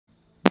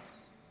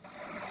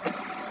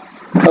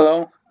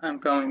Hello, I'm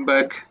coming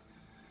back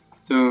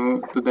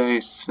to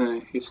today's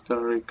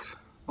historic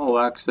all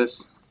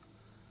access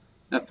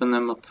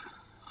FNM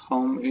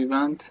Home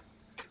event,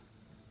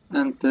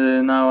 and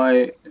now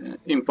I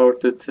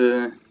imported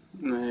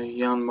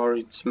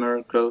Jan-Moritz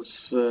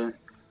Merkel's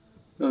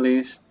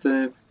list,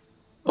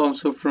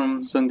 also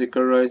from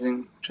Zendikar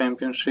Rising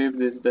Championship.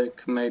 This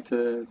deck made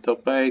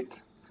top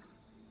 8,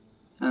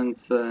 and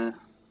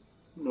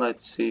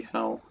let's see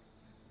how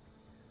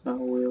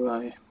will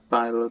I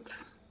pilot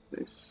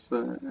this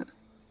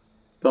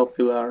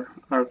popular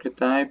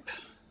archetype.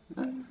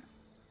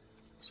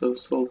 So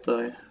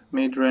Sultai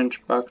midrange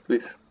packed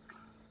with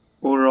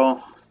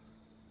Uro.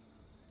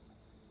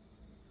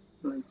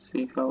 Let's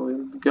see how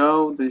it'll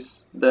go.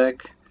 This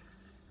deck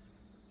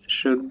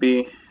should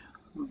be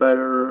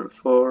better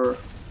for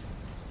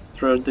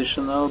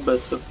traditional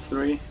best of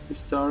 3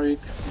 historic,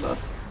 but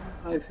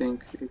I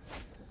think it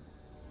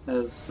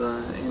has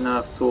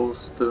enough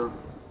tools to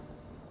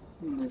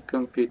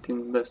compete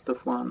in best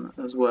of 1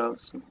 as well.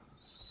 So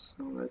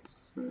let's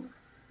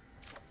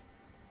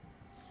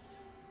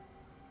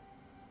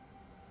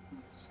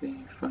see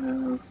if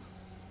I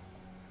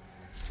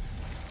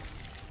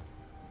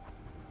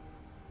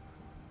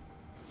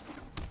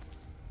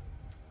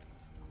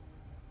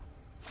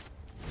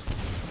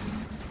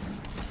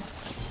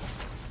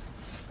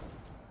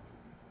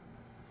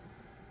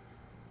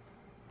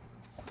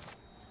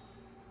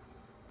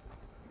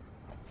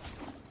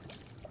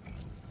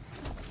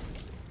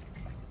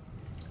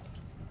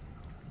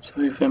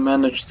So if I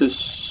manage to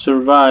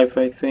survive,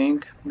 I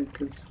think,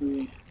 because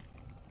we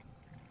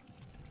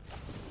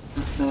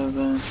have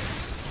an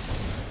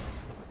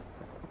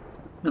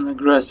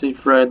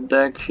aggressive red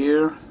deck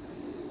here.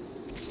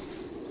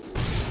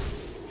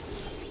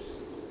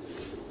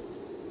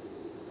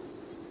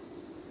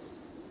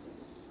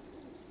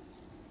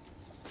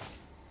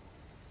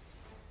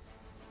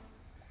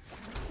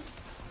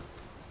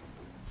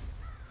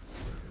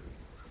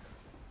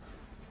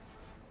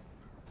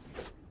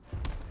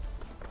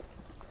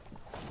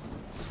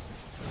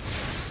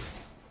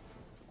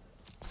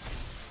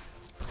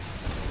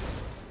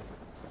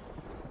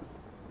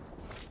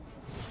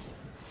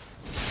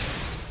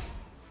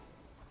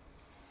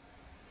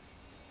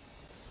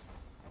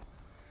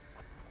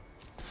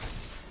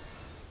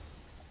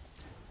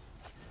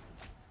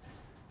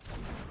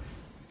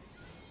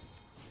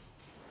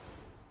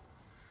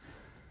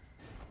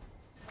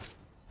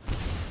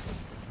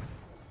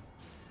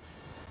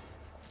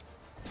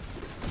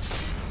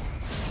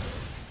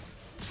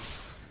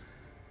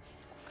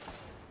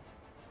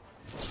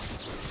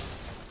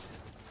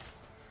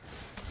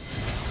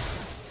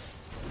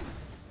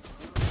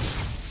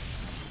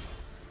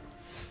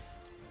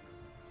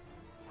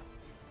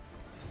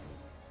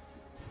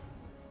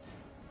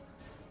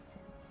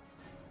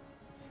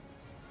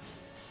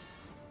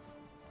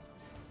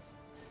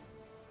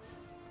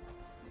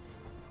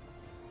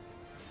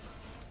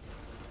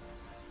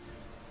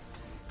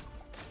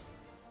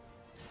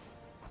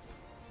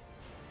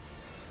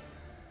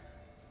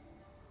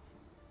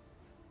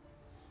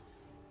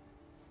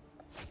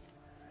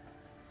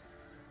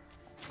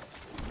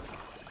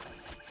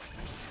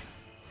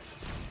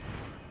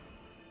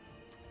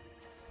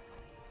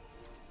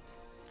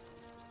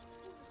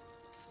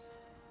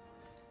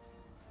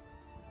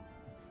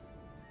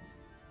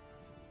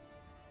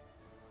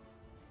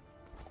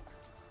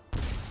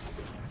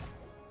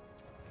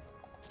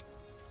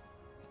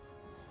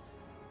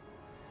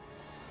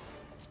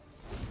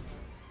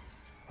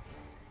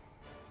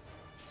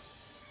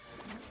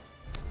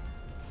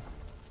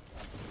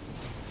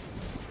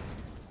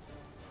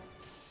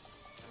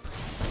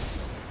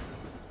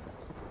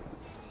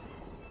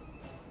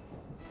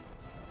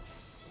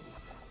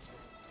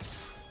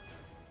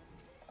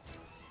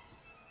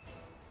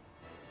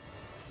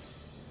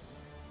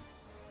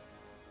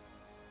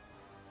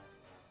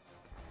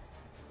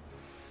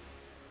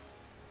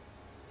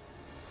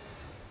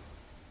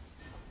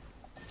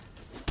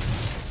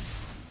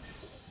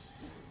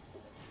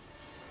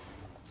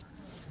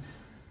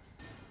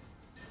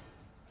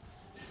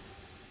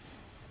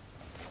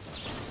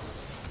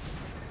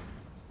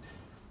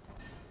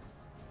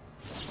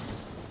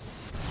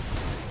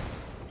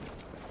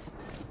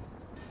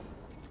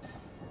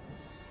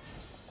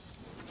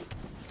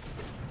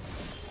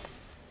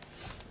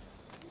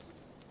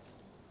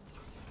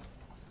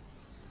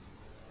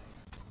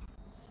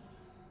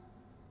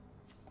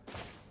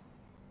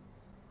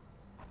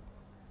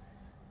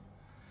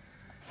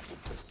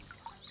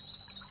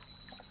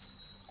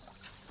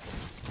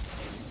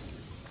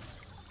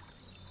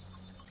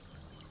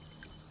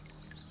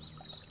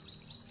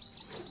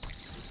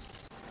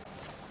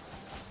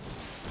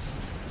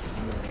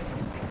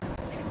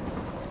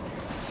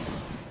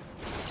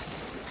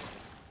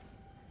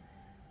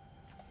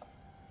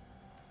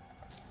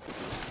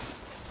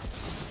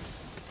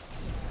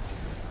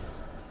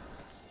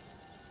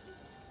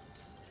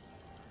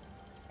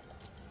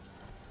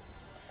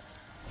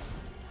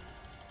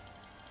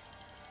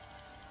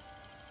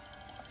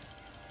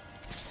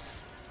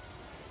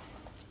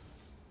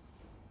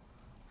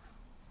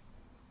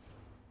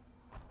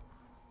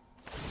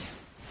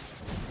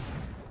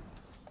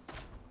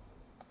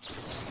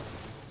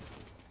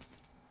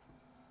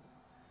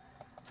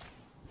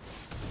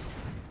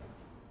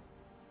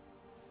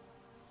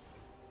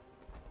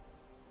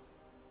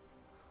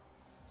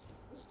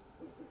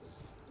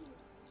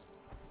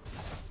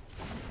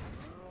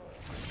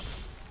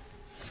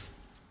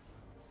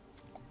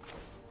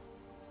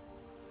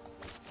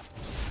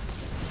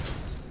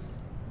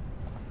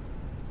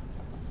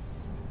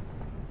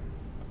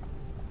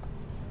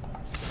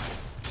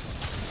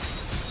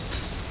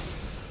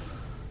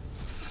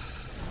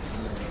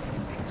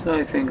 So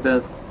I think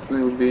that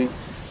will be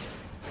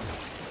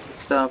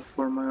tough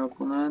for my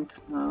opponent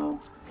now.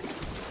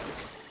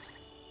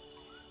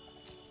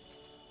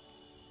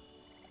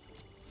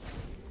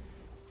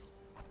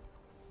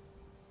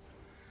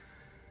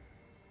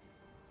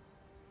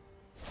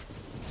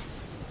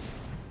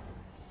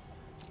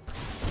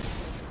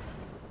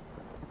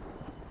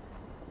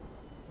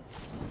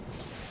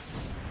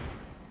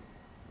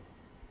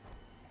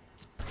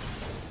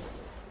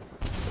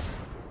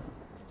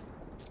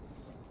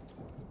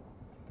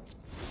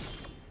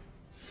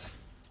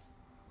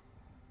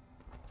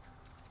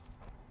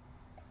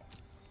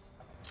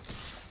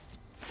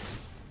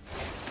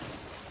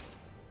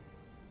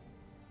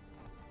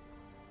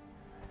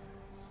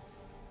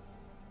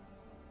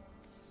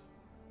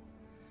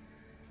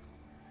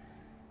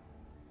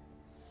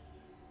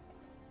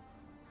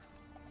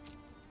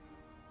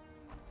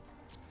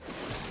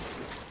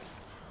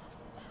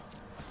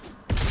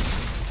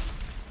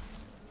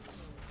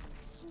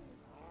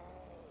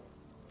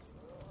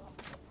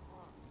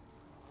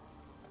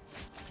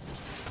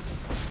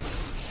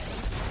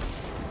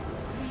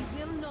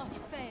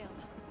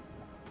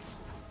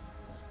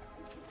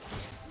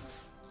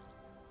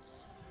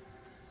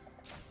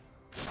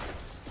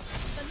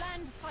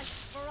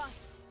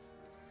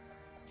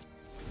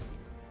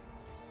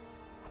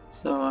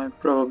 So I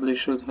probably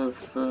should have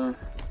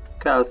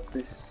cast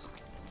this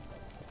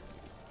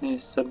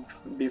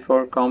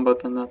before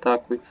combat and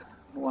attack with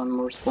one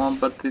more swamp,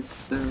 but it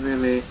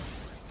really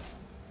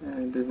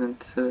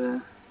didn't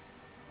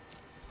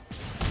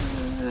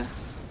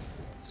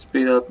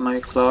speed up my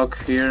clock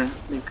here,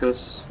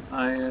 because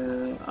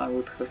I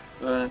would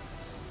have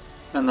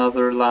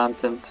another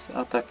land and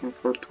attacking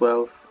for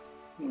 12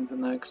 in the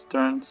next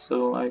turn,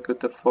 so I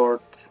could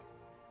afford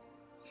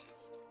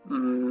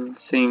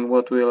seeing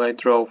what will I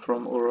draw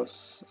from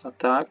Uro's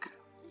attack.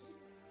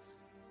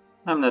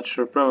 I'm not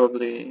sure,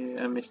 probably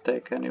a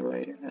mistake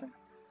anyway.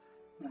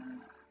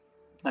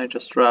 I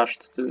just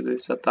rushed to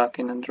this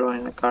attacking and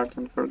drawing a card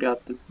and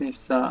forgot that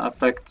this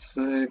affects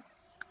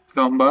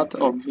combat,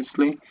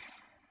 obviously.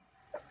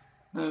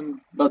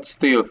 But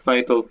still,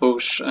 fatal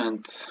push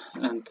and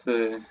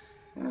the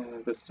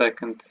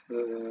second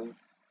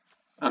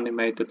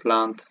animated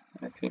land,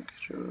 I think,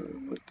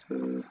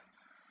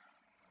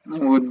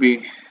 would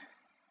be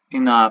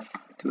enough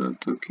to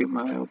kill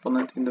my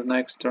opponent in the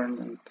next turn,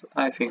 and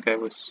I think I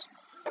was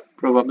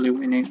probably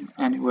winning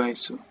anyway,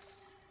 so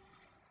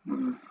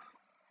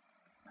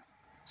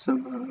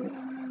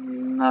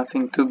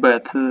nothing too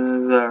bad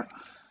there.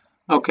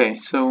 Okay,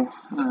 so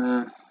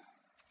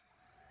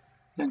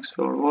thanks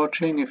for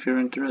watching. If you're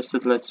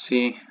interested, let's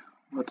see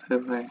what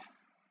have I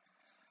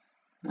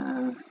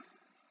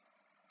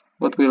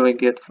what will I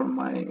get from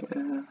my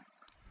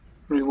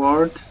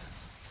reward.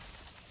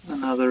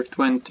 Another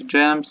 20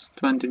 gems.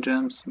 20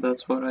 gems,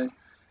 that's what I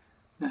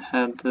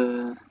had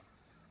in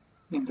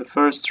the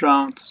first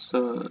round.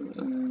 So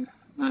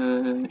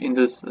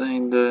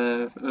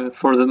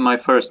my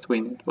first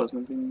win, it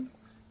wasn't in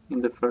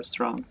the first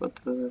round, but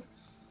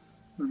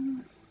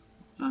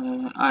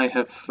I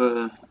have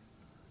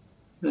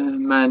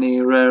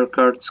many rare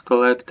cards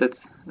collected,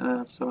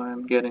 so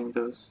I'm getting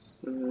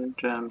those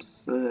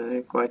gems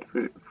quite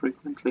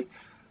frequently.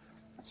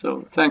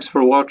 So thanks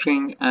for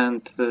watching,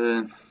 and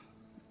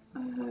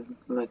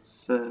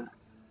let's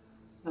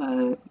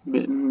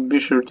be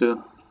sure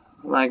to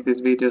like this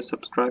video,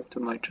 subscribe to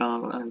my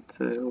channel, and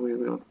we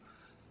will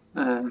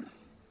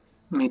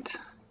meet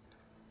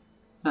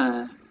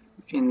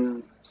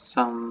in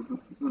some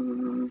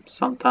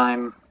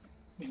time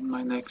in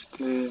my next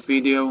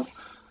video.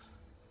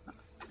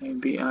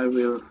 Maybe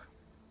I'll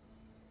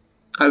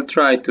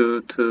try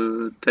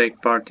to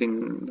take part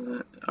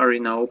in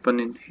Arena Open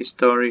in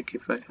Historic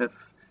if I have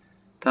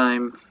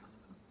time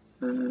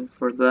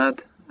for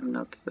that. I'm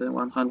not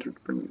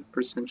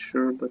 100%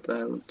 sure, but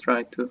I will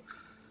try to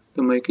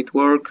make it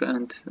work,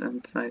 and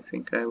I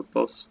think I will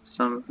post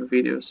some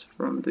videos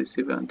from this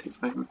event if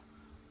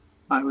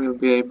I will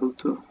be able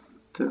to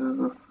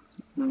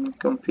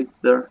compete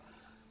there.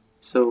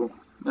 So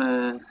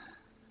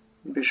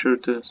be sure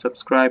to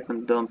subscribe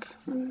and don't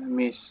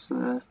miss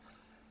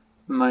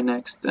my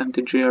next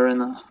MTG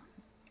Arena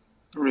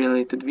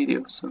related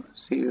video. So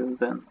see you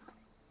then.